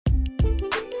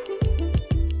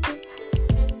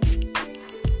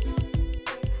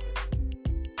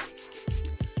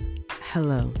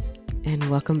Hello, and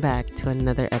welcome back to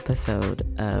another episode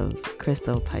of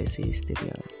Crystal Pisces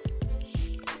Studios.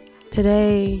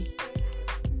 Today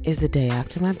is the day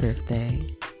after my birthday.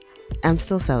 I'm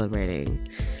still celebrating,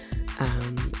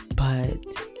 but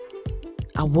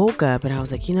I woke up and I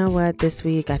was like, you know what? This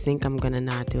week, I think I'm going to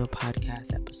not do a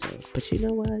podcast episode. But you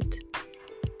know what?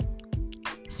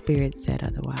 Spirit said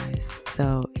otherwise.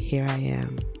 So here I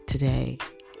am today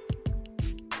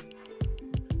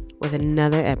with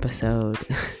another episode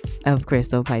of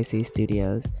Crystal Pisces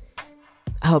Studios.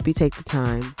 I hope you take the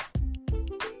time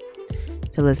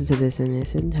to listen to this in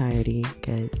its entirety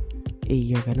because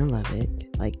you're gonna love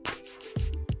it. Like,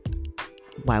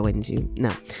 why wouldn't you?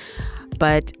 No.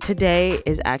 But today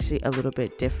is actually a little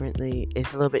bit differently.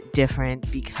 It's a little bit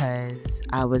different because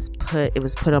it was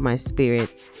put on my spirit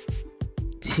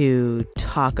to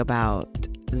talk about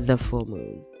the full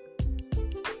moon.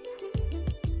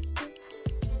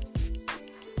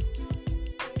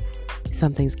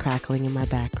 Something's crackling in my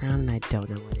background and I don't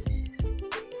know what it is.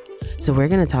 So we're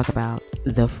going to talk about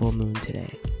the full moon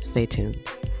today. Stay tuned.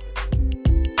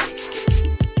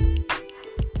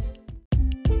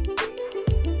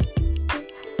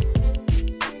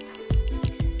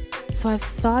 So I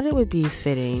thought it would be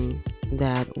fitting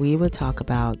that we would talk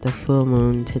about the full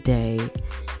moon today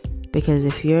because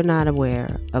if you're not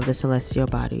aware of the celestial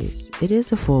bodies, it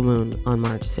is a full moon on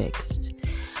March 6th.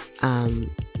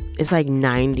 It's like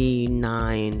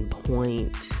 99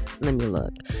 point, let me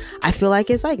look. I feel like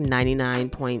it's like 99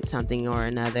 point something or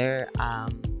another,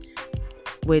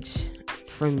 which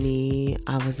for me,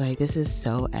 I was like, this is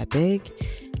so epic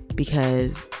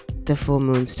because the full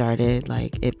moon started,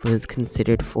 like it was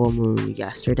considered full moon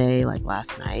yesterday, like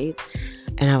last night.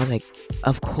 And I was like,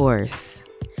 of course,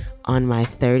 on my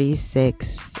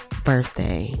 36th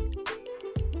birthday,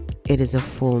 it is a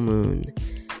full moon.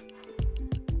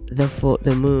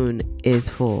 The moon is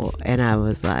full, and I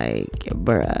was like,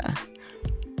 bruh,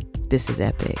 this is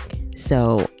epic.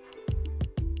 So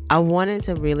I wanted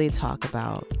to really talk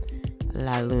about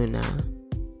La Luna,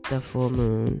 the full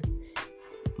moon,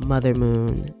 Mother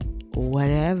Moon,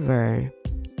 whatever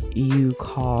you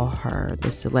call her,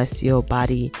 the celestial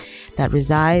body that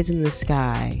resides in the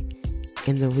sky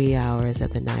in the wee hours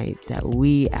of the night that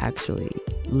we actually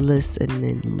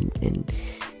listen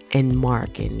and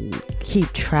mark and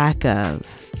keep track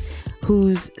of,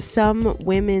 whose some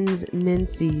women's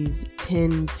menses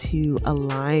tend to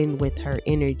align with her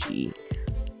energy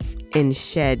and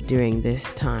shed during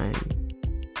this time.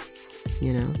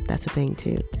 You know, that's a thing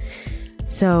too.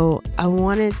 So I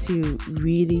wanted to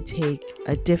really take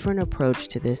a different approach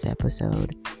to this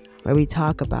episode where we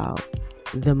talk about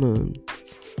the moon.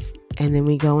 And then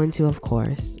we go into, of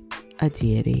course, a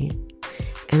deity.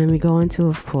 And then we go into,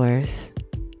 of course,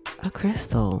 a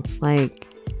crystal. Like,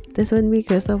 this wouldn't be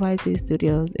Crystal Pisces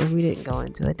Studios if we didn't go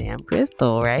into a damn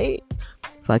crystal, right?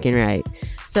 Fucking right.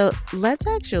 So let's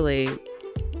actually,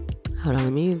 hold on,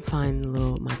 let me find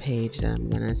my page that I'm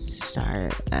gonna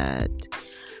start at.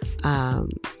 I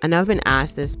know I've been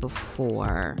asked this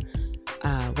before.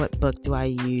 What book do I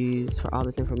use for all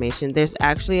this information? There's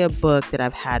actually a book that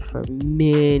I've had for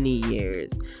many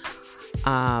years.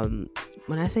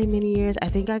 When I say many years, I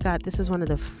think this is one of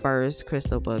the first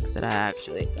crystal books that I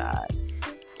actually got.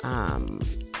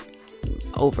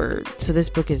 So this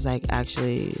book is like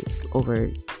actually over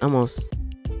almost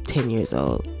 10 years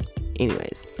old.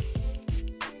 Anyways.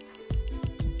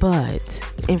 But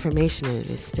information in it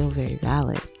is still very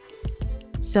valid.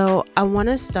 So I want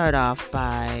to start off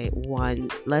by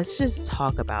let's just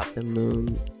talk about the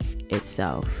moon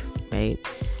itself, right?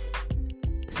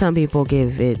 Some people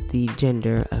give it the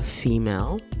gender of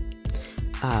female.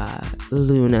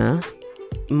 Luna,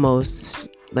 most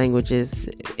languages,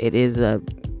 the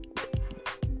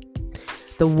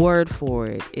word for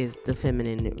it is the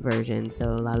feminine version.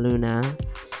 So La Luna,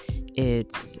 I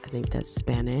think that's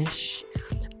Spanish.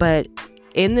 But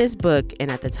in this book, and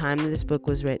at the time that this book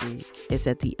was written, it's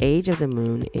that the age of the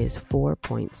moon is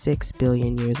 4.6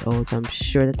 billion years old. So I'm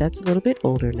sure that that's a little bit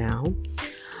older now.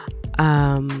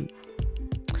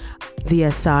 The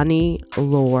Asani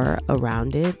lore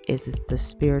around it is the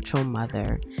spiritual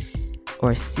mother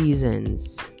or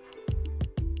seasons,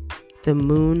 the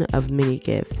moon of many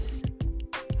gifts.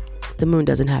 The moon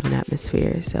doesn't have an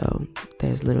atmosphere, so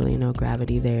there's literally no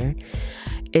gravity there.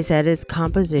 It's at its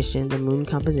composition, the moon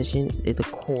composition, the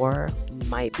core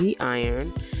might be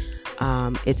iron.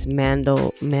 Its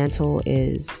mantle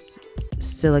is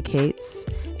silicates,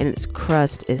 and its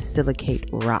crust is silicate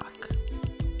rock.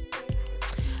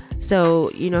 So,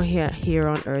 here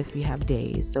on Earth we have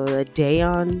days. So a day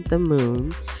on the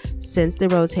moon, since a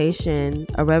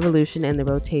revolution and the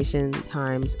rotation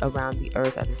times around the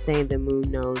Earth are the same, the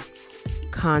moon knows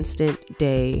constant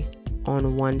day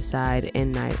on one side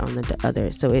and night on the other.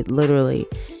 So it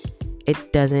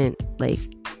doesn't like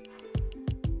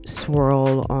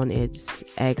swirl on its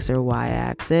X or Y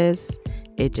axis.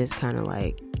 It just kind of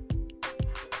like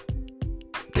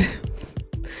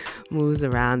moves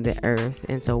around the Earth.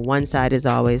 And so one side is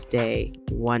always day,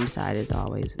 one side is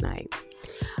always night.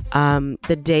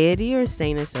 The deity or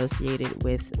saint associated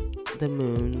with the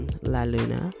moon, La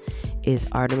Luna, is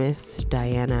Artemis,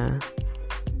 Diana,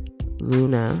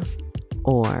 Luna,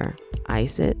 or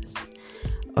Isis,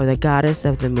 or the goddess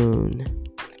of the moon,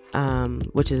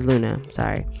 which is Luna,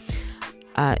 sorry.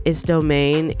 Its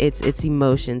domain, its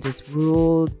emotions,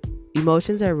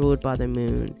 emotions are ruled by the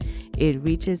moon. It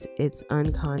reaches its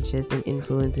unconscious and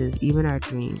influences even our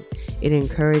dream. It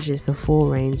encourages the full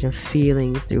range of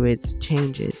feelings through its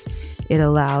changes. It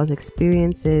allows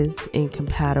experiences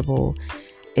improbable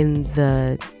in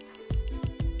the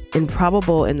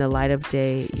light of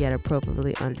day, yet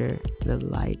appropriately under the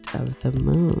light of the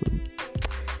moon.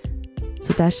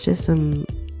 So that's just some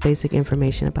basic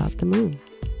information about the moon.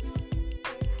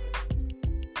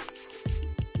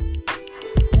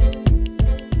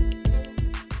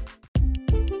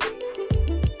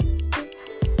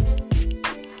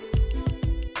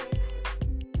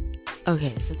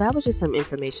 Okay, so that was just some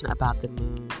information about the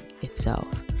moon itself.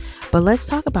 But let's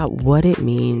talk about what it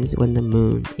means when the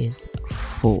moon is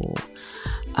full.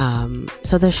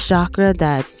 So the chakra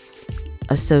that's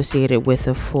associated with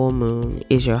a full moon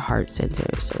is your heart center.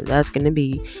 So that's going to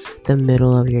be the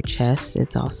middle of your chest.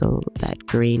 It's also that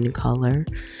green color.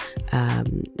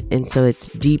 And so it's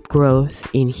deep growth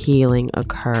in healing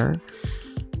occur.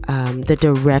 The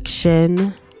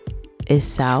direction is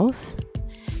south.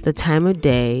 The time of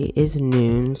day is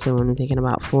noon. So when we're thinking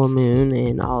about full moon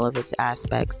and all of its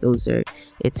aspects, those are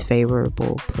its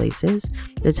favorable places.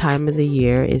 The time of the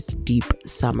year is deep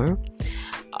summer.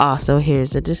 Also,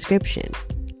 here's the description,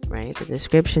 right? The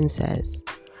description says,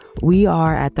 we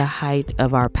are at the height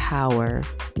of our power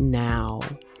now,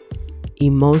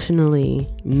 emotionally,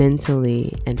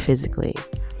 mentally, and physically.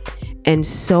 And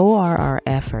so are our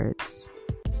efforts.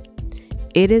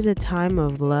 It is a time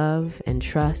of love and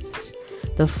trust,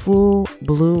 the full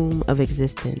bloom of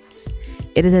existence.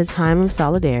 It is a time of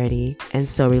solidarity, and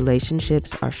so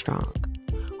relationships are strong.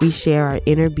 We share our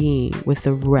inner being with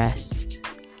the rest.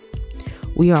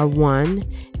 We are one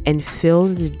and feel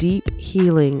the deep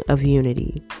healing of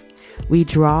unity. We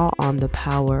draw on the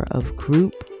power of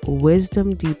group,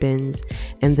 wisdom deepens,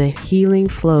 and the healing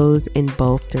flows in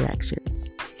both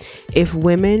directions. If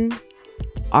women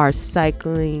are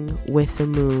cycling with the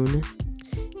moon,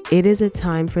 it is a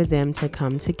time for them to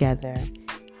come together,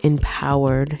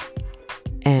 empowered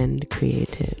and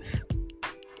creative.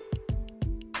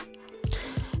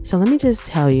 So let me just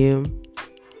tell you,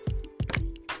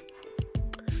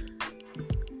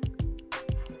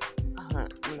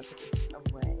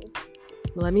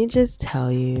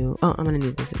 I'm gonna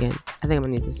need this again. I think I'm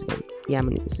gonna need this again. Yeah, I'm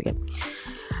gonna need this again.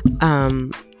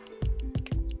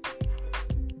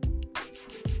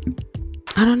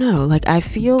 I don't know. Like, I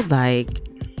feel like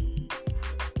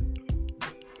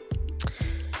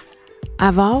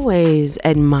I've always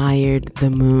admired the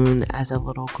moon as a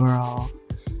little girl.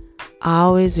 I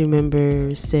always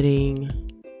remember sitting,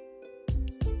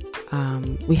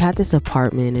 we had this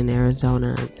apartment in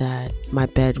Arizona that my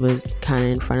bed was kind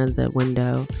of in front of the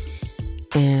window.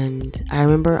 And I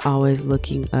remember always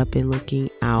looking up and looking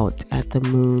out at the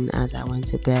moon as I went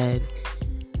to bed.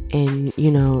 And,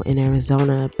 in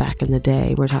Arizona back in the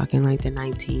day, we're talking like the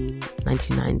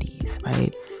 1990s,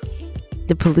 right?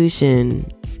 The pollution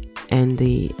and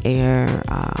the air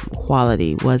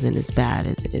quality wasn't as bad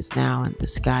as it is now, and the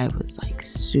sky was like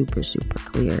super, super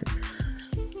clear.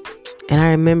 And I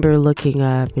remember looking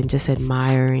up and just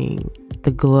admiring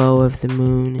the glow of the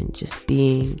moon and just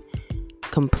being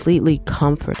completely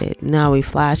comforted. Now we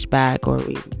flash back, or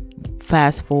we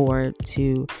fast forward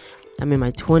to, I'm in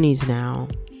my 20s now,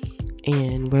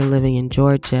 and we're living in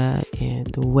Georgia, and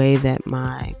the way that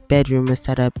my bedroom was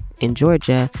set up in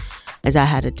Georgia, as I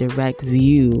had a direct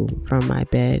view from my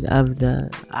bed of the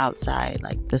outside,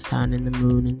 like the sun and the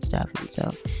moon and stuff. And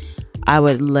so I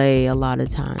would lay a lot of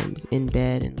times in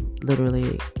bed and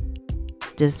literally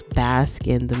just bask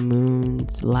in the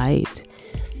moon's light.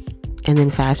 And then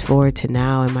fast forward to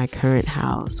now in my current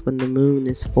house, when the moon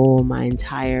is full, my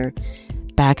entire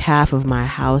back half of my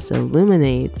house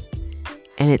illuminates,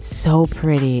 and it's so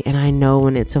pretty. And I know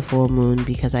when it's a full moon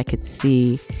because I could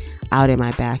see out in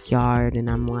my backyard and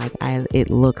I'm like, it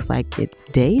looks like it's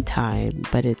daytime,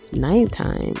 but it's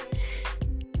nighttime.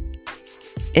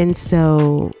 And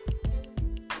so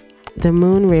the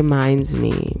moon reminds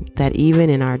me that even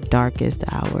in our darkest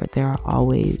hour, there's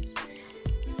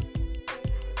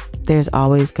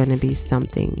always going to be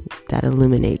something that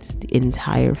illuminates the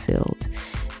entire field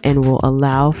and will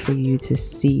allow for you to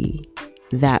see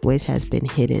that which has been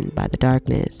hidden by the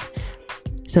darkness.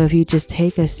 So if you just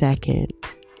take a second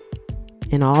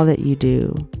in all that you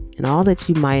do and all that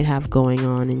you might have going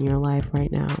on in your life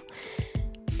right now,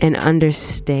 and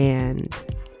understand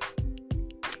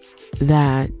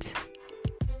that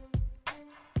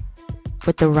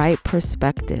with the right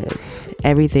perspective,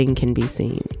 everything can be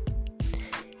seen.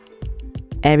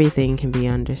 Everything can be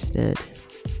understood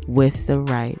with the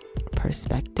right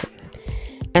perspective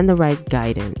and the right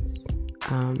guidance.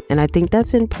 And I think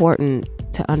that's important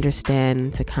to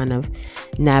understand, to kind of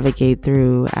navigate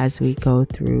through as we go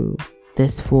through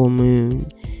this full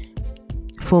moon.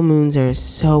 Full moons are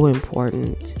so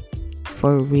important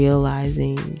for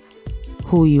realizing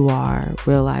who you are,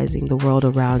 realizing the world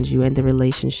around you and the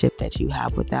relationship that you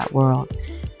have with that world.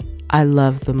 I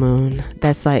love the moon.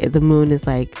 The moon is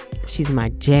like, she's my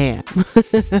jam.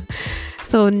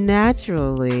 So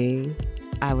naturally,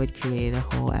 I would create a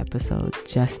whole episode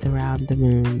just around the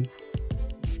moon.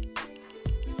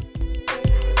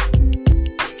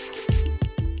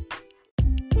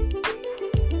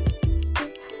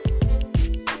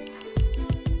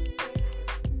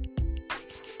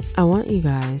 I want you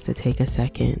guys to take a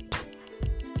second.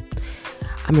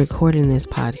 I'm recording this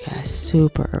podcast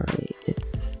super early.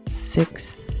 It's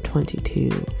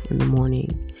 6:22 in the morning.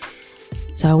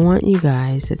 So I want you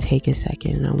guys to take a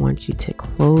second and I want you to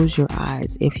close your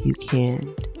eyes if you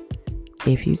can.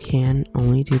 If you can,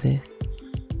 only do this.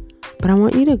 But I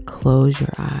want you to close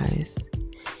your eyes.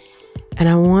 And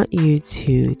I want you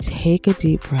to take a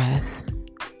deep breath.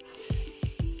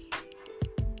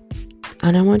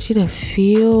 And I want you to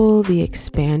feel the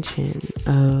expansion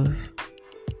of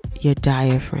your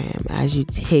diaphragm as you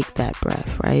take that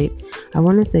breath, right? I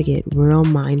want us to get real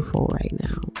mindful right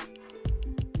now.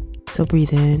 So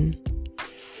breathe in.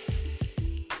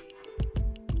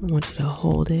 I want you to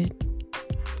hold it.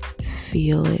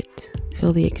 Feel it.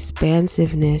 Feel the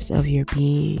expansiveness of your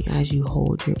being as you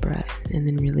hold your breath and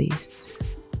then release.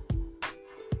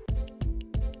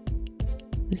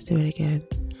 Let's do it again.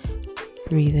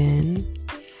 Breathe in.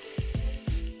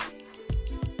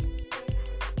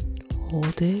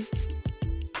 Hold it.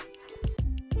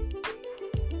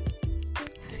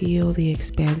 Feel the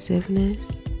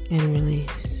expansiveness and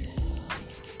release.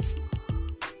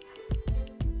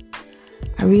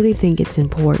 I really think it's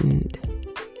important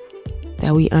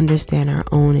that we understand our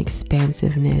own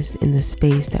expansiveness in the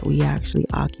space that we actually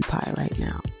occupy right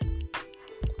now.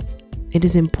 It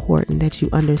is important that you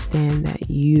understand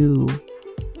that you,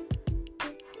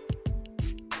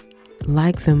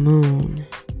 like the moon,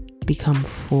 become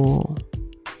full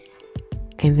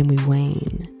and then we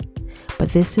wane.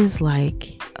 But this is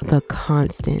like the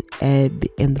constant ebb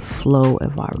and the flow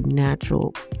of our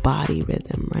natural body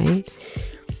rhythm, right?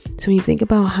 So when you think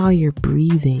about how you're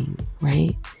breathing,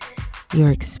 right?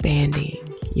 You're expanding,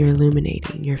 you're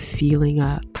illuminating, you're feeling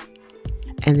up,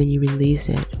 and then you release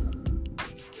it.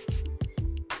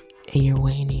 And you're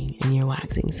waning and you're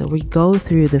waxing. So we go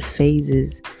through the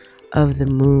phases of the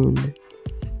moon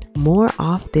more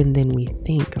often than we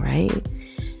think, right?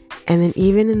 And then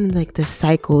even in like the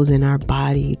cycles in our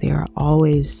body, there are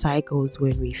always cycles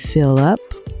where we fill up,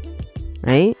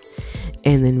 right?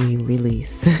 And then we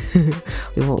release.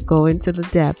 We won't go into the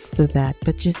depths of that,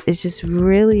 but it's just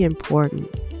really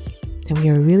important that we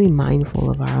are really mindful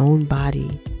of our own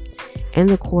body and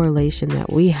the correlation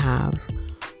that we have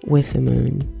with the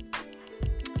moon.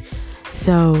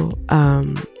 So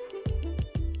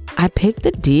I picked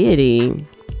a deity,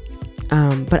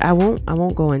 but I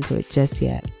won't go into it just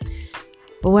yet.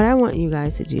 But what I want you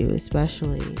guys to do,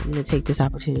 especially, I'm going to take this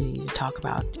opportunity to talk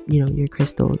about, your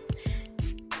crystals.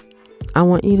 I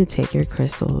want you to take your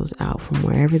crystals out from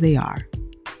wherever they are,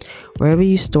 wherever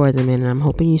you store them in. And I'm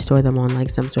hoping you store them on like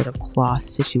some sort of cloth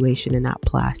situation and not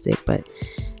plastic. But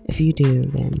if you do,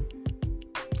 then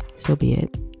so be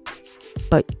it.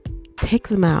 But take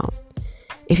them out.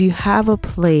 If you have a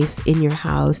place in your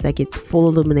house that gets full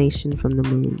illumination from the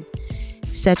moon,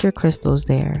 set your crystals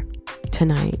there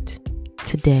tonight.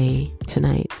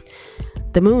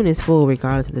 The moon is full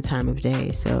regardless of the time of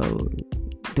day. So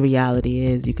the reality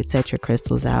is you could set your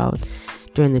crystals out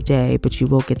during the day, but you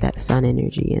will get that sun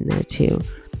energy in there too.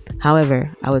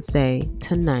 However, I would say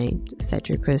tonight, set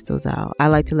your crystals out. I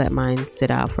like to let mine sit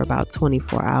out for about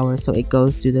 24 hours so it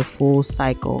goes through the full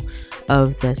cycle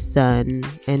of the sun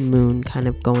and moon kind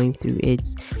of going through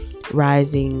its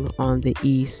rising on the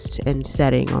east and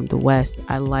setting on the west.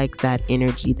 I like that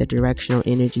energy, the directional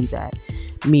energy that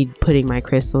me putting my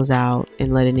crystals out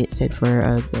and letting it sit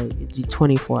for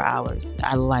 24 hours.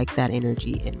 I like that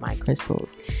energy in my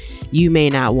crystals. You may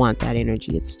not want that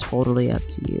energy. It's totally up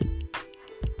to you.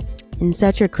 And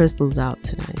set your crystals out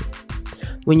tonight.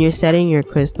 When you're setting your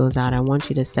crystals out, I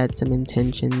want you to set some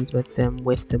intentions with them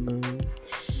with the moon.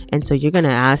 And so you're going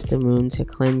to ask the moon to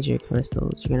cleanse your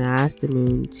crystals. You're going to ask the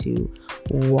moon to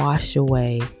wash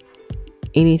away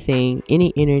anything,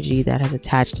 any energy that has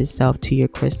attached itself to your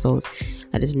crystals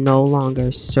that is no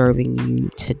longer serving you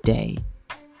today.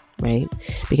 Right?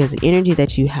 Because the energy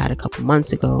that you had a couple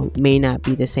months ago may not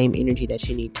be the same energy that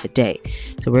you need today.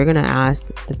 So we're going to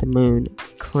ask that the moon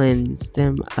cleanse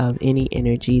them of any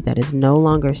energy that is no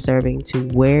longer serving to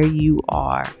where you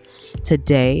are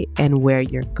today and where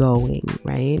you're going,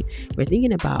 right? We're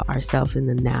thinking about ourselves in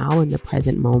the now, in the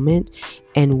present moment,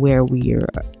 and where we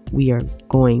are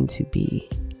going to be,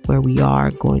 where we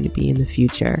are going to be in the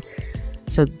future.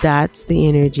 So that's the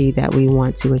energy that we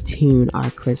want to attune our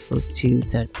crystals to,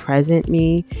 the present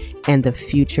me and the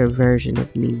future version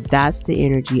of me. That's the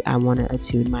energy I want to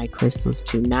attune my crystals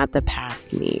to, not the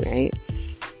past me, right?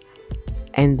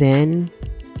 And then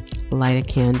light a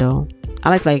candle. I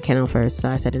like to light a candle first, so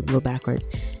I said it a little backwards.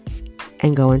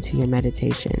 And go into your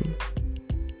meditation.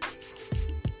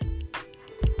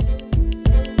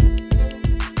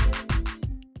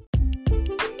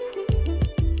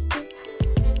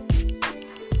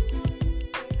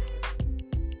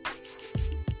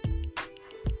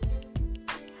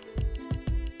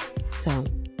 So,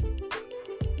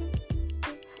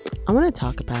 I want to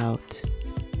talk about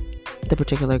the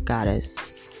particular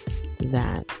goddess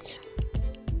that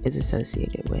is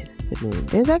associated with the moon.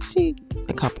 There's actually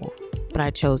a couple, but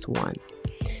I chose one.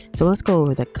 So let's go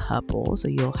over the couple so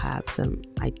you'll have some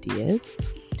ideas.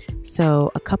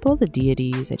 So a couple of the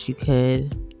deities that you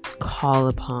could call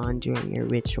upon during your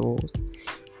rituals,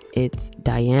 it's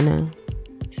Diana,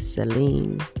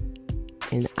 Selene,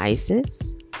 and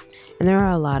Isis. And there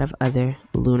are a lot of other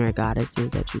lunar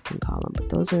goddesses that you can call them, but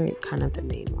those are kind of the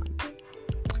main ones.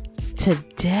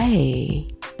 Today,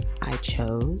 I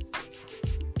chose,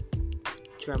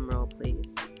 drum roll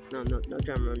please, no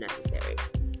drum roll necessary.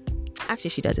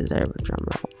 Actually, she does deserve a drum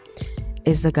roll.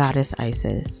 Is the goddess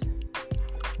Isis.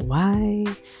 Why?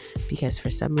 Because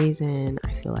for some reason,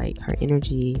 I feel like her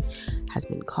energy has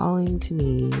been calling to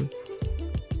me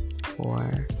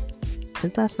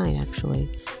since last night, actually.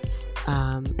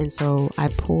 And so I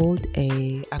pulled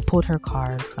her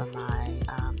card from my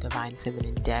Divine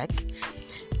Feminine deck.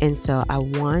 And so I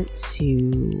want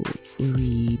to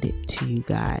read to you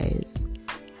guys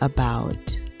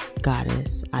about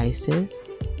Goddess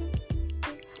Isis.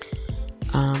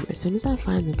 As soon as I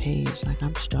find the page,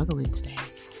 I'm struggling today.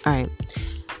 All right.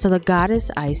 So the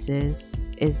Goddess Isis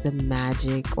is the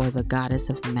magic, or the goddess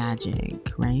of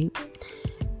magic, right?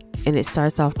 And it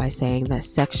starts off by saying that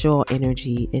sexual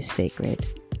energy is sacred.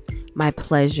 My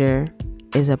pleasure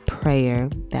is a prayer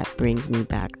that brings me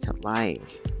back to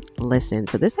life. Listen,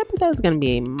 so this episode is going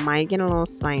to might get a little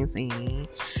spicy.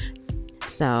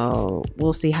 So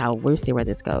we'll see where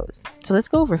this goes. So let's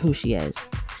go over who she is.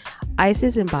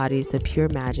 Isis embodies the pure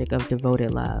magic of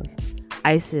devoted love.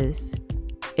 Isis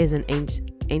is an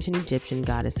ancient Egyptian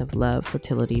goddess of love,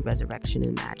 fertility, resurrection,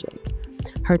 and magic.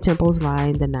 Her temples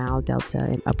line the Nile Delta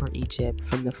in Upper Egypt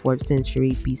from the 4th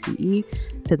century BCE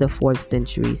to the 4th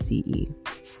century CE.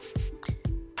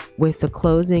 With the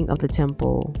closing of the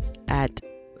temple at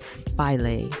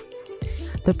Philae,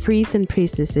 the priests and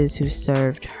priestesses who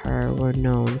served her were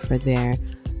known for their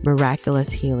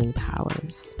miraculous healing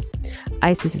powers.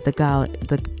 Isis is the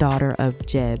daughter of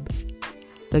Geb,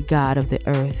 the god of the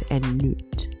earth, and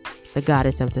Nut, the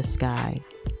goddess of the sky.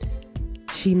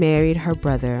 She married her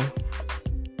brother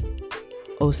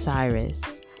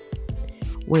Osiris.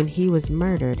 When he was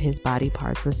murdered, his body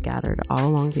parts were scattered all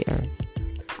along the earth.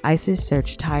 Isis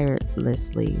searched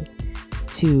tirelessly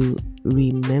to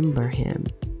remember him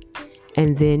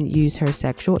and then used her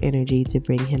sexual energy to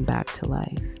bring him back to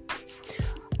life.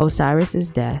 Osiris's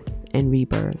death and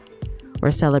rebirth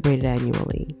were celebrated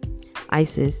annually.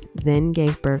 Isis then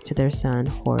gave birth to their son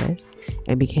Horus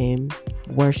and became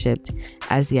worshipped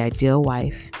as the ideal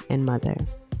wife and mother.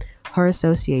 Her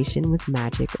association with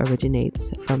magic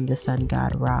originates from the sun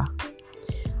god Ra.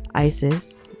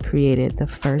 Isis created the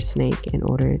first snake in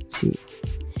order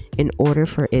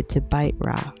for it to bite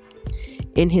Ra.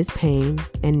 In his pain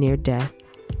and near death,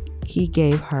 he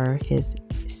gave her his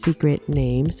secret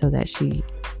name so that she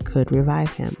could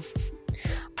revive him.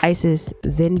 Isis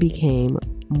then became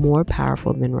more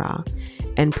powerful than Ra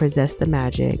and possessed the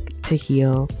magic to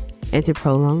heal and to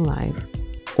prolong life,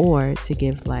 or to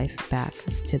give life back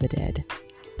to the dead.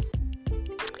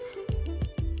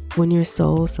 When your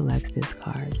soul selects this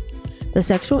card, the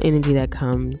sexual energy that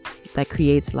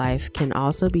creates life can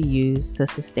also be used to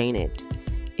sustain it.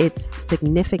 It's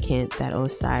significant that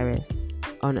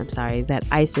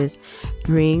Isis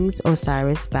brings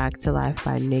Osiris back to life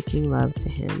by making love to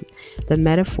him. The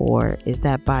metaphor is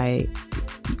that by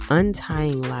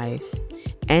untying life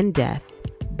and death,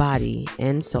 body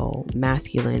and soul,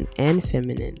 masculine and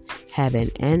feminine, heaven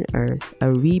and earth,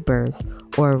 a rebirth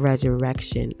or a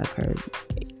resurrection occurs.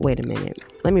 Wait a minute.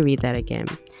 Let me read that again.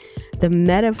 The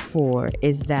metaphor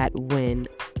is that when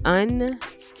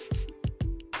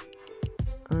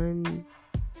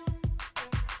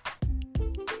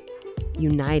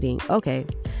uniting. Okay.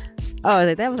 Oh,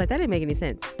 that didn't make any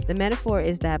sense. The metaphor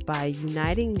is that by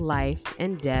uniting life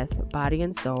and death, body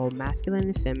and soul, masculine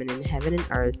and feminine, heaven and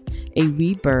earth, a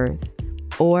rebirth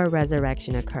or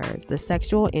resurrection occurs. The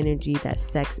sexual energy that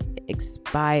sex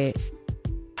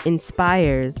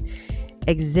inspires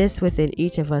exists within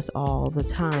each of us all the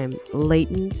time,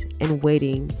 latent and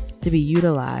waiting to be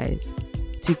utilized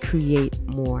to create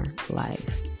more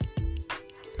life.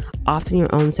 Often your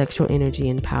own sexual energy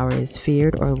and power is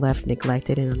feared or left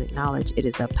neglected and unacknowledged. It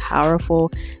is a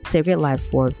powerful, sacred life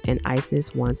force, and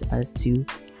Isis wants us to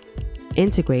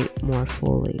integrate more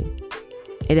fully.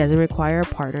 It doesn't require a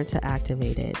partner to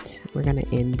activate it. We're going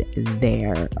to end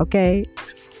there, okay?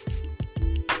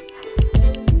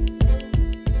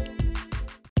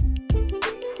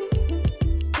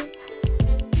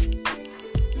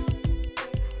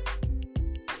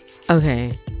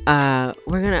 Okay. I'm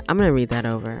gonna read that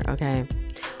over, okay?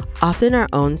 Often our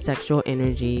own sexual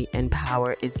energy and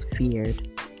power is feared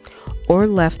or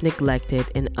left neglected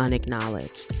and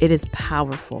unacknowledged. It is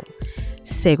powerful,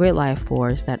 sacred life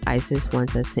force that Isis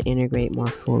wants us to integrate more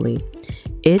fully.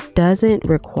 It doesn't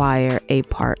require a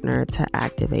partner to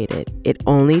activate it. It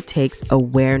only takes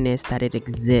awareness that it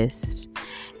exists.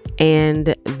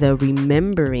 And the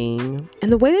remembering,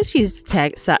 and the way that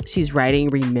she's writing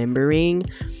remembering,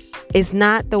 it's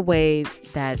not the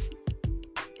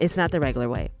regular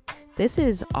way. This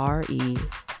is RE-MEMBERING.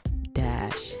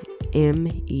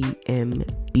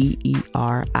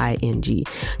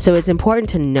 So it's important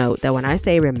to note that when I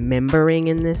say remembering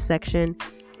in this section,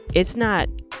 it's not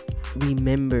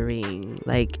remembering,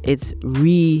 like it's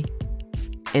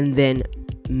and then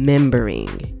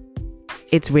membering.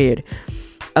 It's weird.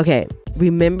 Okay,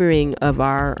 remembering of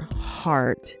our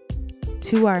heart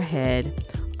to our head,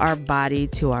 our body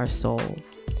to our soul.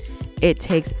 It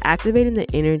takes activating the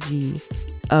energy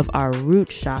of our root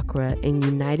chakra and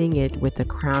uniting it with the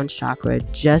crown chakra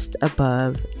just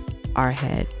above our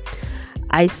head.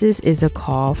 Isis is a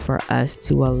call for us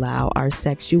to allow our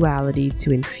sexuality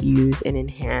to infuse and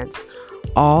enhance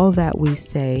all that we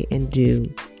say and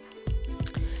do.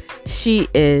 She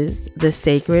is the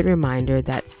sacred reminder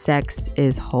that sex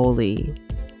is holy.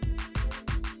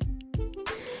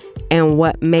 And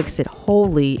what makes it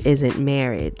holy isn't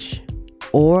marriage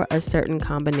or a certain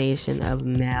combination of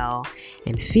male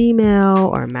and female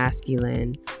or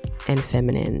masculine and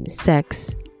feminine.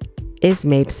 Sex is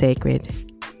made sacred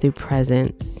through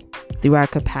presence, through our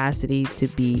capacity to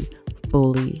be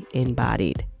fully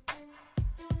embodied.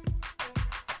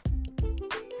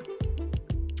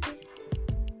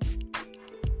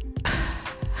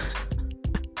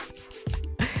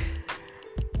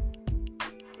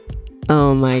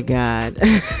 Oh my God.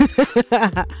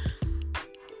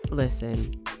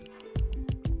 Listen.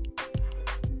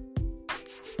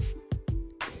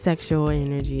 Sexual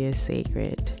energy is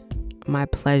sacred. My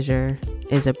pleasure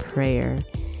is a prayer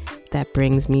that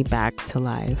brings me back to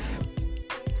life.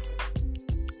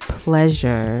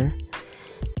 Pleasure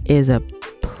is a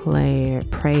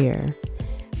prayer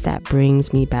that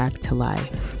brings me back to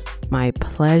life. My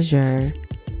pleasure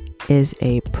is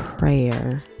a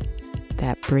prayer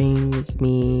that brings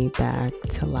me back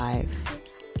to life.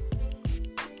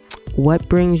 What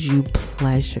brings you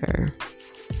pleasure?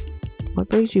 What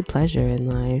brings you pleasure in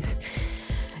life?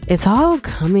 It all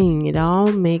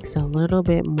makes a little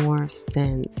bit more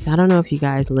sense. I don't know if you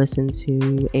guys listen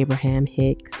to Abraham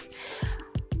Hicks,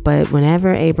 but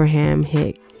whenever Abraham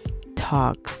Hicks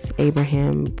talks,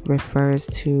 Abraham refers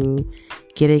to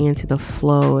getting into the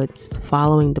flow. It's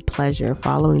following the pleasure,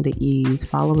 following the ease,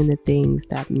 following the things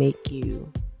that make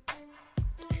you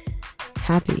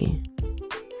happy.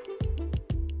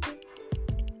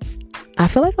 I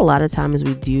feel like a lot of times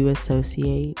we do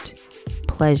associate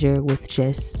pleasure with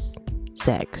just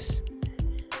sex.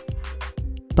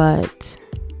 But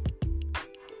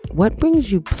what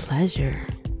brings you pleasure?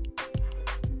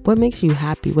 What makes you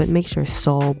happy? What makes your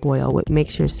soul boil? What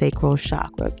makes your sacral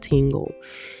chakra tingle?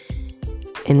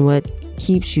 And what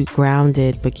keeps you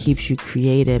grounded but keeps you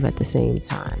creative at the same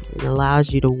time? It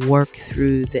allows you to work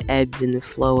through the ebbs and the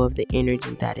flow of the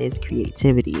energy that is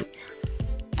creativity.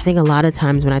 I think a lot of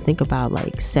times when I think about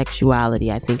like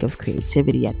sexuality, I think of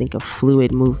creativity, I think of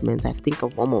fluid movements, I think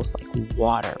of almost like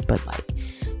water, but like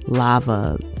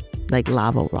lava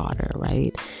water,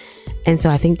 right? And so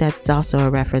I think that's also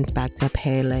a reference back to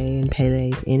Pele and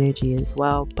Pele's energy as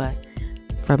well. But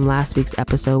from last week's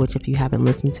episode, which if you haven't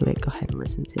listened to it, go ahead and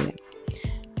listen to it.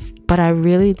 But I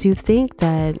really do think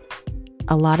that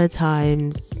a lot of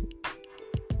times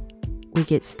we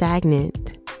get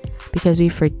stagnant because we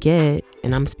forget,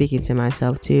 and I'm speaking to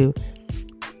myself too,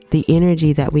 the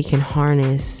energy that we can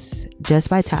harness just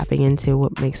by tapping into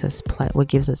what makes us what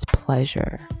gives us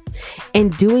pleasure.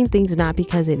 And doing things not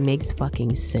because it makes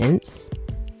fucking sense,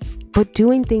 but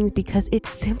doing things because it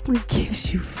simply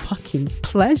gives you fucking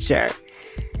pleasure.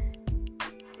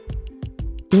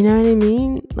 You know what I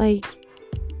mean? Like,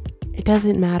 it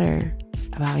doesn't matter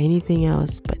about anything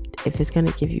else, but if it's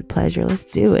gonna give you pleasure, let's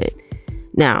do it.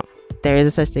 Now, there is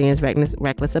a such thing as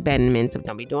reckless abandonment, so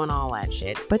don't be doing all that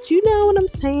shit. But you know what I'm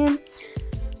saying?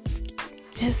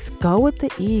 Just go with the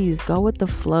ease, go with the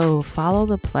flow, follow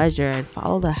the pleasure and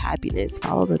follow the happiness,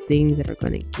 follow the things that are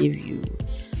going to give you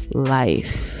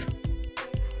life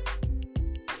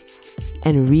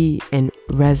and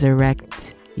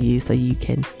resurrect you so you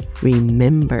can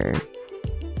remember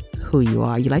who you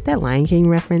are. You like that Lion King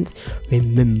reference?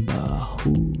 Remember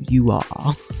who you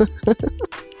are.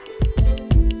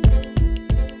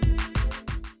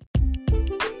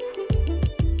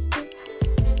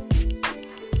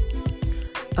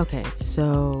 Okay,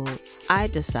 so I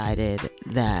decided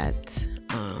that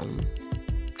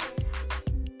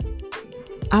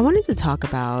I wanted to talk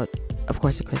about, of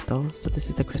course, a crystal. So this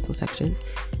is the crystal section.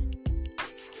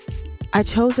 I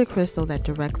chose a crystal that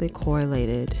directly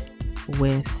correlated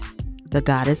with the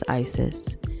goddess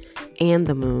Isis and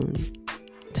the moon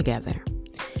together.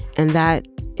 And that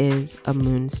is a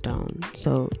moonstone.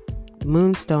 So the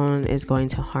moonstone is going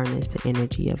to harness the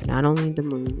energy of not only the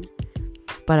moon,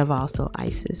 but of also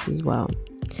Isis as well.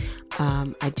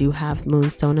 I do have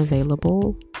moonstone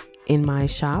available in my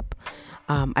shop.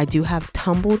 I do have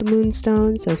tumbled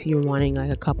moonstone, so if you're wanting like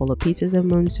a couple of pieces of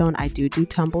moonstone, I do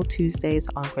tumble Tuesdays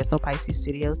on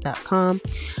crystalpiscesstudios.com,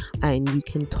 and you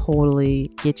can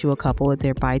totally get you a couple with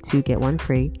their buy two get one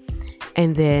free.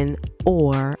 And then,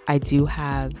 or I do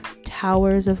have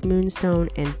towers of moonstone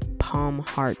and palm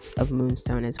hearts of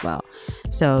moonstone as well.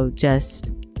 So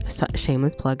just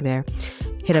shameless plug there.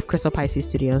 Hit up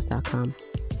crystalpiscesstudios.com.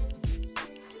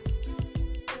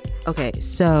 Okay,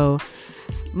 so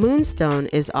moonstone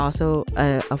is also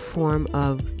a form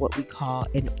of what we call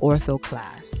an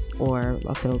orthoclase or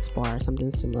a feldspar,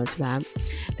 something similar to that.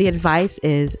 The advice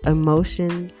is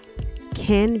emotions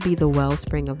can be the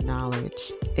wellspring of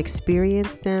knowledge.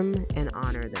 Experience them and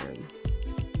honor them.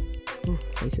 Ooh,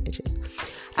 face itches.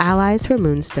 Allies for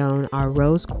moonstone are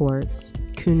rose quartz,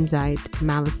 kunzite,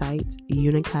 malachite,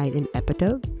 unakite, and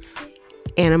epidote.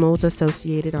 Animals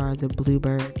associated are the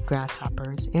bluebird,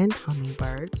 grasshoppers, and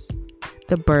hummingbirds.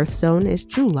 The birthstone is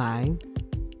July.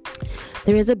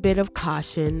 There is a bit of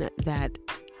caution that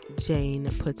Jane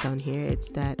puts on here.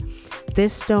 It's that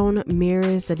this stone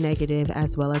mirrors the negative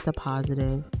as well as the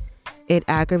positive. It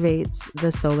aggravates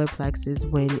the solar plexus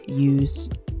when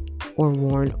used or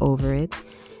worn over it.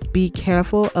 Be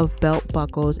careful of belt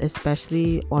buckles,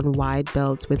 especially on wide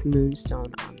belts with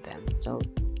moonstone on them. So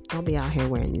don't be out here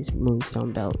wearing these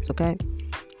moonstone belts, okay?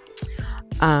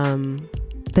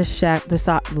 The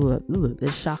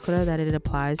chakra that it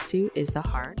applies to is the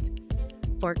heart.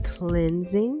 For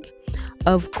cleansing,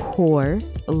 of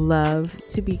course, love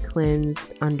to be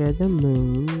cleansed under the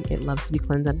moon. It loves to be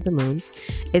cleansed under the moon.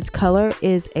 Its color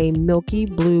is a milky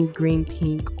blue, green,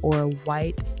 pink, or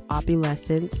white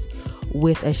opalescence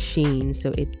with a sheen.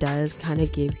 So it does kind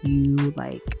of give you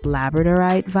like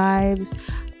labradorite vibes,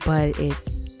 but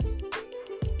it's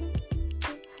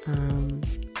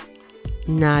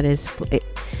not as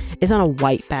it's on a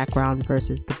white background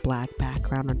versus the black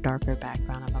background or darker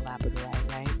background of a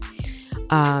labradorite, right?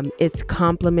 Its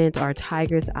complement are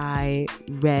tiger's eye,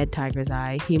 red tiger's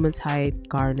eye, hematite,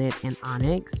 garnet, and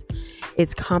onyx.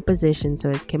 Its composition, so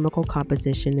its chemical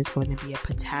composition is going to be a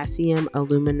potassium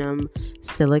aluminum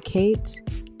silicate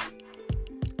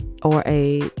or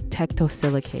a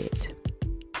tectosilicate.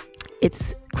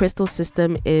 Its crystal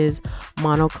system is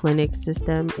monoclinic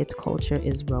system. Its culture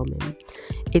is Roman.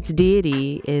 Its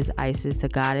deity is Isis, the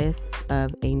goddess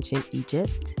of ancient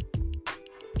Egypt.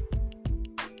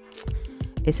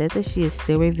 It says that she is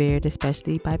still revered,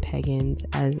 especially by pagans,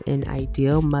 as an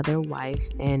ideal mother, wife,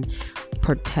 and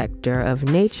protector of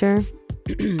nature.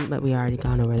 But we already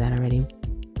gone over that already.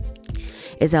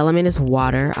 Its element is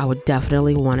water. I would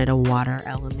definitely wanted a water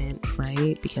element,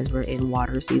 right? Because we're in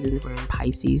water season, we're in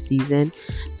Pisces season.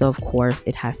 So of course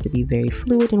it has to be very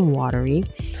fluid and watery.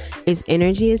 Its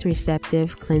energy is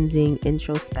receptive, cleansing,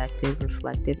 introspective,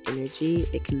 reflective energy.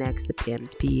 It connects the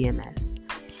PEMS.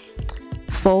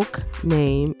 Folk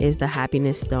name is the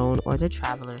happiness stone or the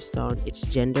traveler stone. Its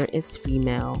gender is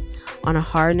female. On a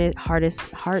hardness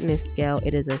scale,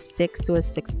 it is a 6 to a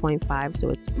 6.5, so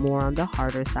it's more on the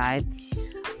harder side.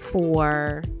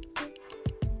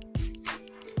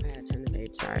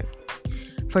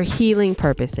 For healing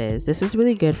purposes, this is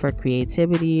really good for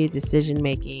creativity, decision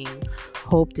making,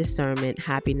 hope, discernment,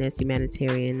 happiness,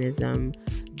 humanitarianism,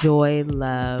 joy,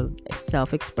 love,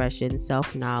 self-expression,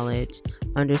 self-knowledge,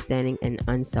 understanding, and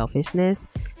unselfishness.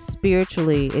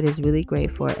 Spiritually, it is really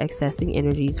great for accessing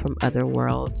energies from other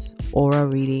worlds, aura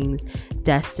readings,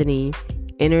 destiny,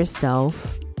 inner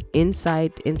self,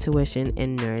 insight, intuition,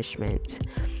 and nourishment.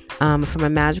 From a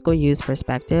magical use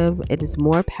perspective, it is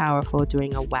more powerful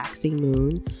during a waxing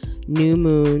moon, new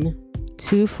moon,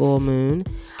 to full moon.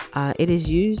 It is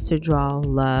used to draw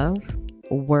love,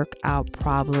 work out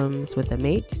problems with a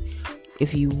mate.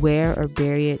 If you wear or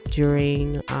bury it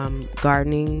during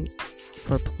gardening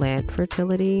for plant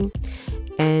fertility,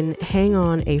 and hang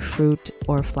on a fruit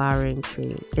or flowering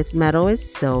tree. Its metal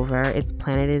is silver. Its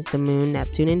planet is the moon,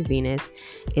 Neptune, and Venus.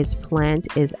 Its plant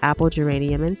is apple,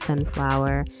 geranium, and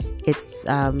sunflower. Its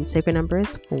sacred number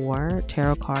is 4.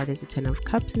 Tarot card is the 10 of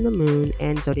Cups and the moon,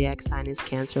 and zodiac sign is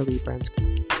Cancer, Libra, and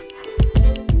Scorpio.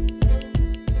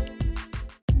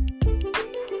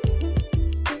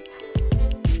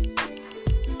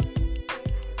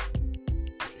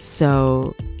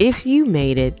 So, if you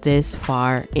made it this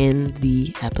far in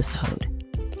the episode,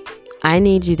 I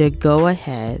need you to go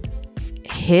ahead,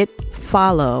 hit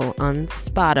follow on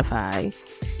Spotify,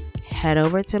 head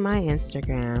over to my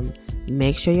Instagram,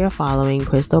 make sure you're following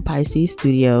Crystal Pisces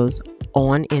Studios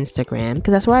on Instagram,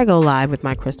 because that's where I go live with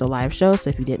my Crystal Live show.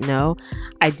 So if you didn't know,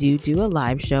 I do a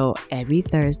live show every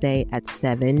Thursday at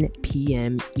 7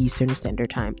 p.m. Eastern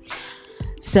Standard Time.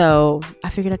 So I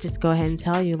figured I'd just go ahead and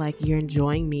tell you, like, you're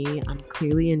enjoying me. I'm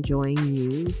clearly enjoying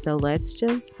you. So let's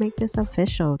just make this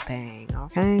official thing,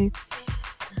 okay?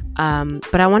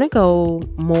 But I want to go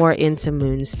more into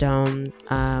Moonstone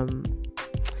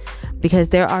because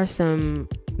there are some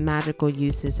magical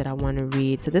uses that I want to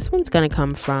read. So this one's going to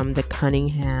come from the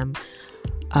Cunningham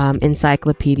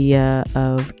Encyclopedia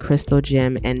of Crystal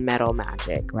Gem and Metal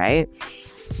Magic, right?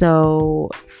 So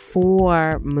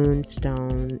for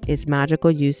Moonstone, its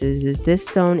magical uses is this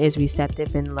stone is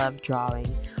receptive in love drawing.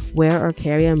 Wear or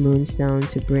carry a moonstone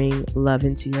to bring love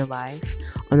into your life.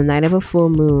 On the night of a full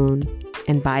moon,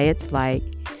 and by its light,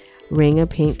 ring a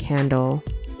pink candle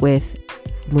with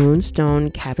moonstone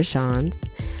cabochons.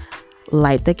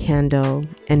 Light the candle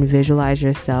and visualize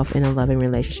yourself in a loving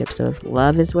relationship. So if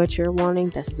love is what you're wanting,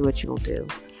 this is what you'll do.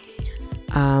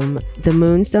 The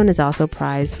Moonstone is also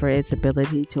prized for its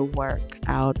ability to work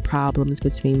out problems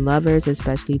between lovers,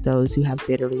 especially those who have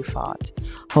bitterly fought.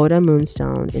 Hold a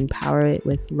Moonstone, empower it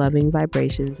with loving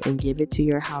vibrations, and give it to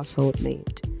your household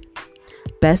mate.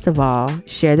 Best of all,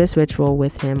 share this ritual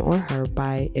with him or her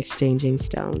by exchanging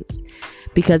stones.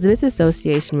 Because of its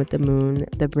association with the moon,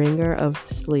 the bringer of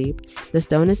sleep, the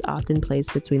stone is often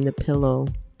placed between the pillow,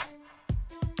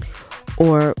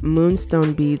 or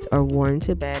moonstone beads are worn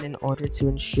to bed in order to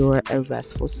ensure a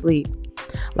restful sleep.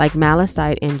 Like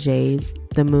malachite and jade,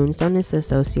 the moonstone is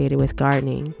associated with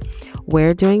gardening.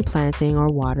 Wear during planting or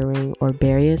watering, or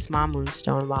bury a small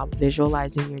moonstone while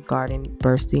visualizing your garden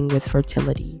bursting with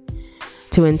fertility.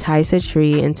 To entice a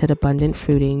tree into abundant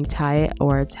fruiting, tie it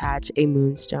or attach a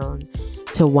moonstone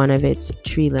to one of its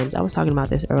tree limbs. I was talking about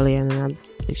this earlier, and then I'm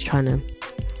just trying to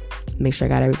make sure I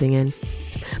got everything in.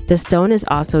 The stone is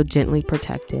also gently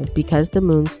protective. Because the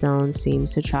moonstone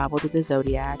seems to travel through the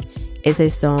zodiac,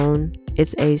 its stone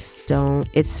is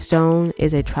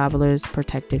a traveler's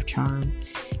protective charm.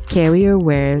 Carry or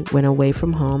wear when away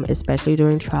from home, especially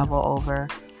during travel over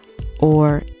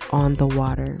or on the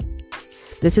water.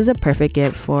 This is a perfect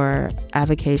gift for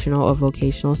avocational or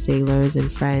vocational sailors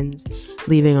and friends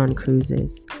leaving on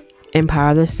cruises.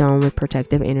 Empower the stone with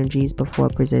protective energies before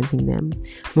presenting them.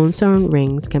 Moonstone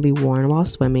rings can be worn while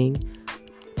swimming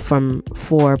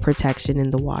for protection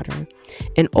in the water.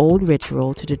 An old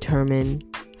ritual to determine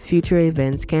future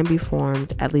events can be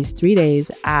formed at least 3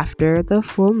 days after the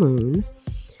full moon.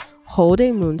 Hold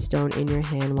a moonstone in your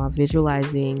hand while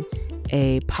visualizing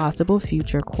a possible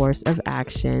future course of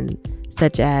action,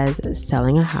 such as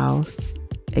selling a house,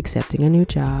 accepting a new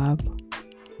job.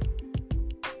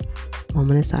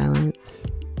 Moment of silence.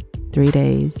 3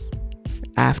 days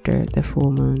after the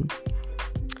full moon.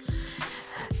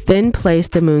 Then place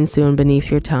the moonstone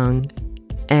beneath your tongue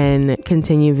and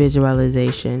continue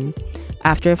visualization.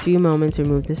 After a few moments,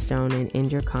 remove the stone and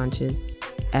end your conscious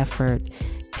effort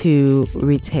to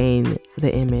retain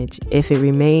the image. If it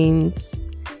remains,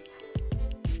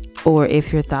 or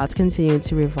if your thoughts continue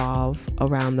to revolve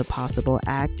around the possible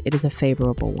act, it is a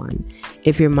favorable one.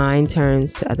 If your mind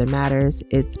turns to other matters,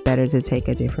 it's better to take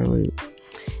a different route.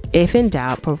 If in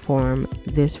doubt, perform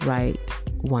this rite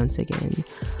once again.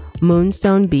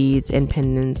 Moonstone beads and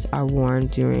pendants are worn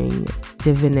during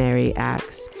divinatory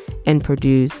acts and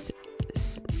produce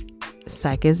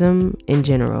psychism in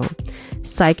general.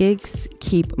 Psychics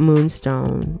keep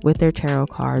moonstone with their tarot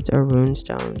cards or rune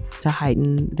stones to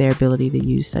heighten their ability to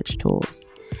use such tools.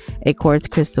 A quartz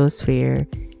crystal sphere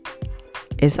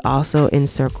is also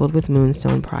encircled with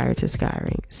moonstone prior to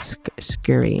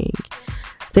scurrying.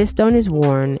 This stone is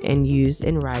worn and used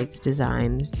in rites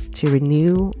designed to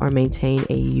renew or maintain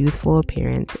a youthful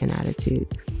appearance and attitude.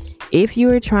 If you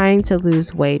are trying to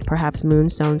lose weight, perhaps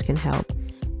moonstones can help.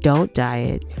 Don't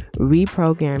diet.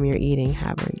 Reprogram your eating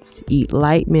habits. Eat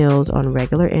light meals on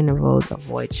regular intervals.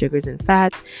 Avoid sugars and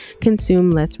fats.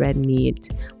 Consume less red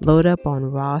meat. Load up on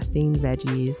raw steamed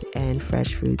veggies and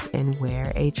fresh fruits, and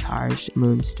wear a charged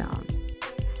moonstone.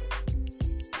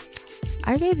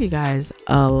 I gave you guys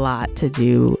a lot to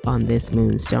do on this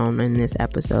moonstone in this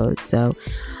episode, so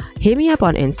hit me up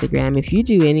on Instagram if you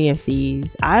do any of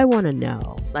these. I want to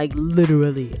know, like,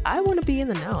 literally, I want to be in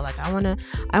the know. Like, I want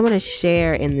to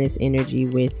share in this energy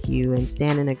with you and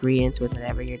stand in agreement with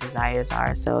whatever your desires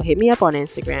are. So hit me up on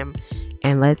Instagram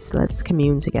and let's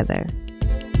commune together.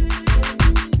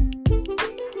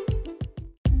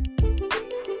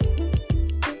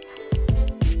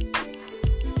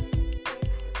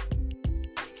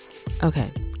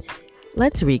 Okay,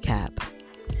 let's recap.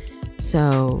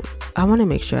 So I want to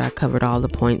make sure I covered all the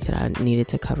points that I needed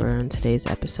to cover in today's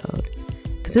episode,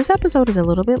 because this episode is a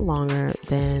little bit longer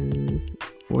than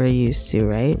we're used to,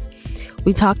 right?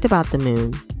 We talked about the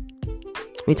moon.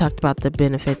 We talked about the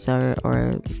benefits or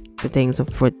the things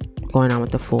of what going on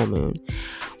with the full moon.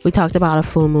 We talked about a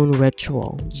full moon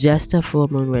ritual, just a full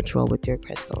moon ritual with your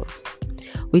crystals.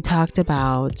 We talked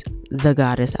about the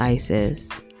goddess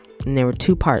Isis, and there were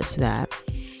 2 parts to that.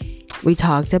 We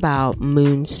talked about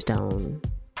moonstone,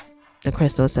 the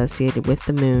crystal associated with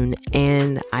the moon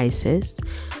and Isis.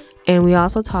 And we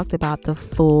also talked about the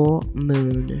full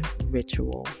moon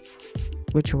rituals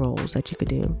that you could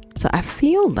do. So I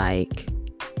feel like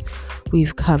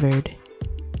we've covered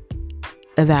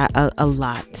that a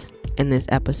lot in this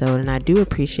episode, and I do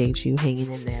appreciate you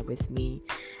hanging in there with me.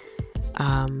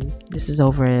 This is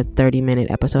over a 30-minute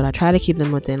episode. I try to keep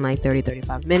them within like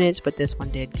 35 minutes, but this one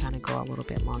did kind of go a little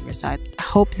bit longer. So I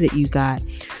hope that you got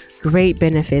great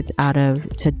benefits out of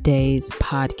today's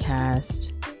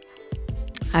podcast.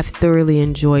 I've thoroughly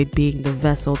enjoyed being the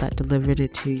vessel that delivered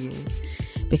it to you,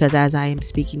 because as I am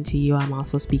speaking to you, I'm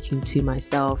also speaking to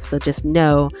myself. So just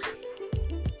know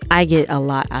I get a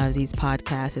lot out of these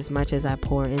podcasts. As much as I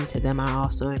pour into them, I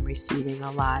also am receiving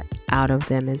a lot out of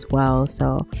them as well.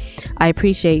 So I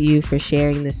appreciate you for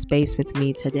sharing this space with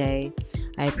me today.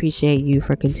 I appreciate you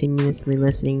for continuously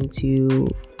listening to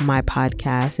my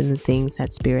podcast and the things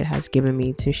that Spirit has given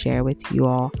me to share with you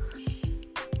all.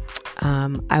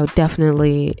 I would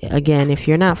definitely, again, if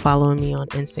you're not following me on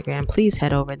Instagram, please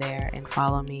head over there and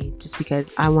follow me, just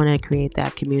because I want to create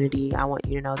that community. I want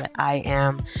you to know that I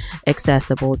am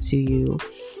accessible to you.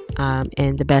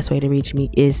 And the best way to reach me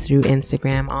is through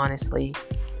Instagram, honestly.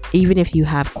 Even if you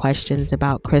have questions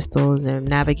about crystals or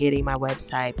navigating my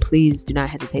website, please do not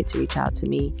hesitate to reach out to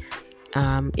me.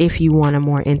 If you want a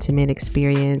more intimate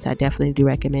experience, I definitely do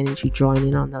recommend that you join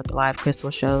in on the live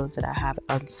crystal shows that I have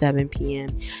on 7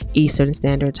 p.m. Eastern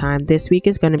Standard Time. This week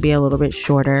is going to be a little bit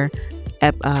shorter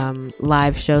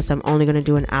live show, so I'm only going to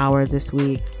do an hour this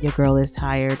week. Your girl is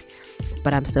tired,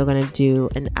 but I'm still going to do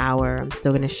an hour. I'm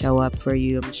still going to show up for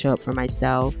you. I'm going to show up for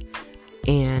myself,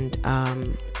 and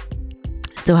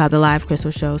still have the live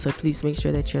crystal show, so please make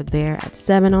sure that you're there at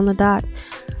 7 on the dot,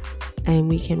 and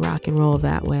we can rock and roll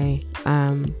that way.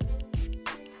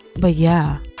 But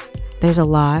yeah, there's a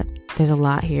lot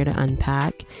here to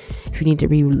unpack. If you need to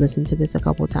re-listen to this a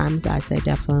couple times, I say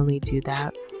definitely do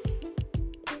that.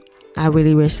 I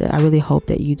really hope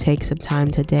that you take some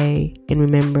time today and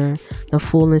remember the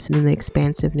fullness and the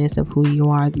expansiveness of who you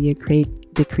are, the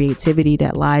creativity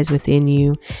that lies within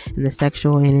you, and the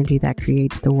sexual energy that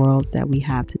creates the worlds that we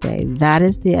have today. That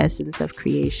is the essence of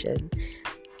creation,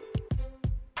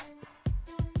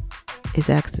 is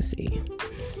ecstasy.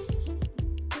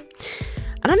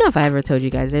 I don't know if I ever told you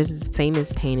guys, there's this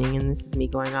famous painting, and this is me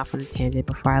going off on a tangent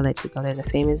before I let you go. There's a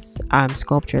famous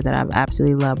sculpture that I've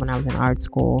absolutely loved when I was in art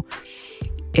school.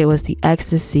 It was the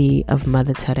ecstasy of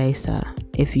Mother Teresa.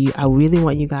 I really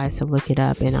want you guys to look it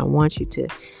up, and I want you to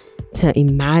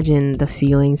imagine the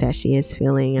feelings that she is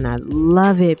feeling. And I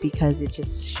love it because it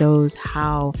just shows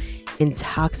how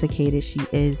intoxicated she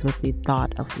is with the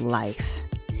thought of life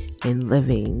and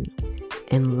living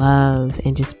and love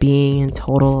and just being in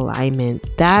total alignment.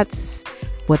 That's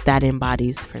what that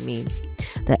embodies for me.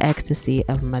 The ecstasy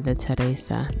of Mother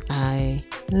Teresa. I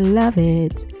love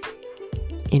it.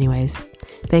 Anyways,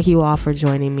 thank you all for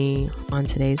joining me on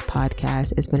today's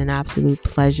podcast. It's been an absolute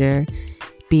pleasure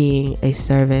being a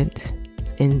servant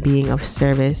and being of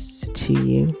service to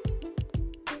you.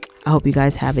 I hope you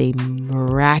guys have a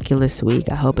miraculous week.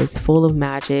 I hope it's full of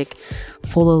magic,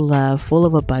 full of love, full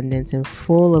of abundance, and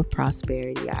full of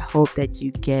prosperity. I hope that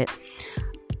you get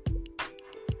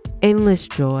endless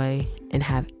joy and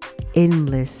have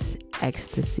endless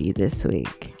ecstasy this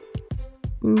week.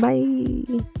 Bye.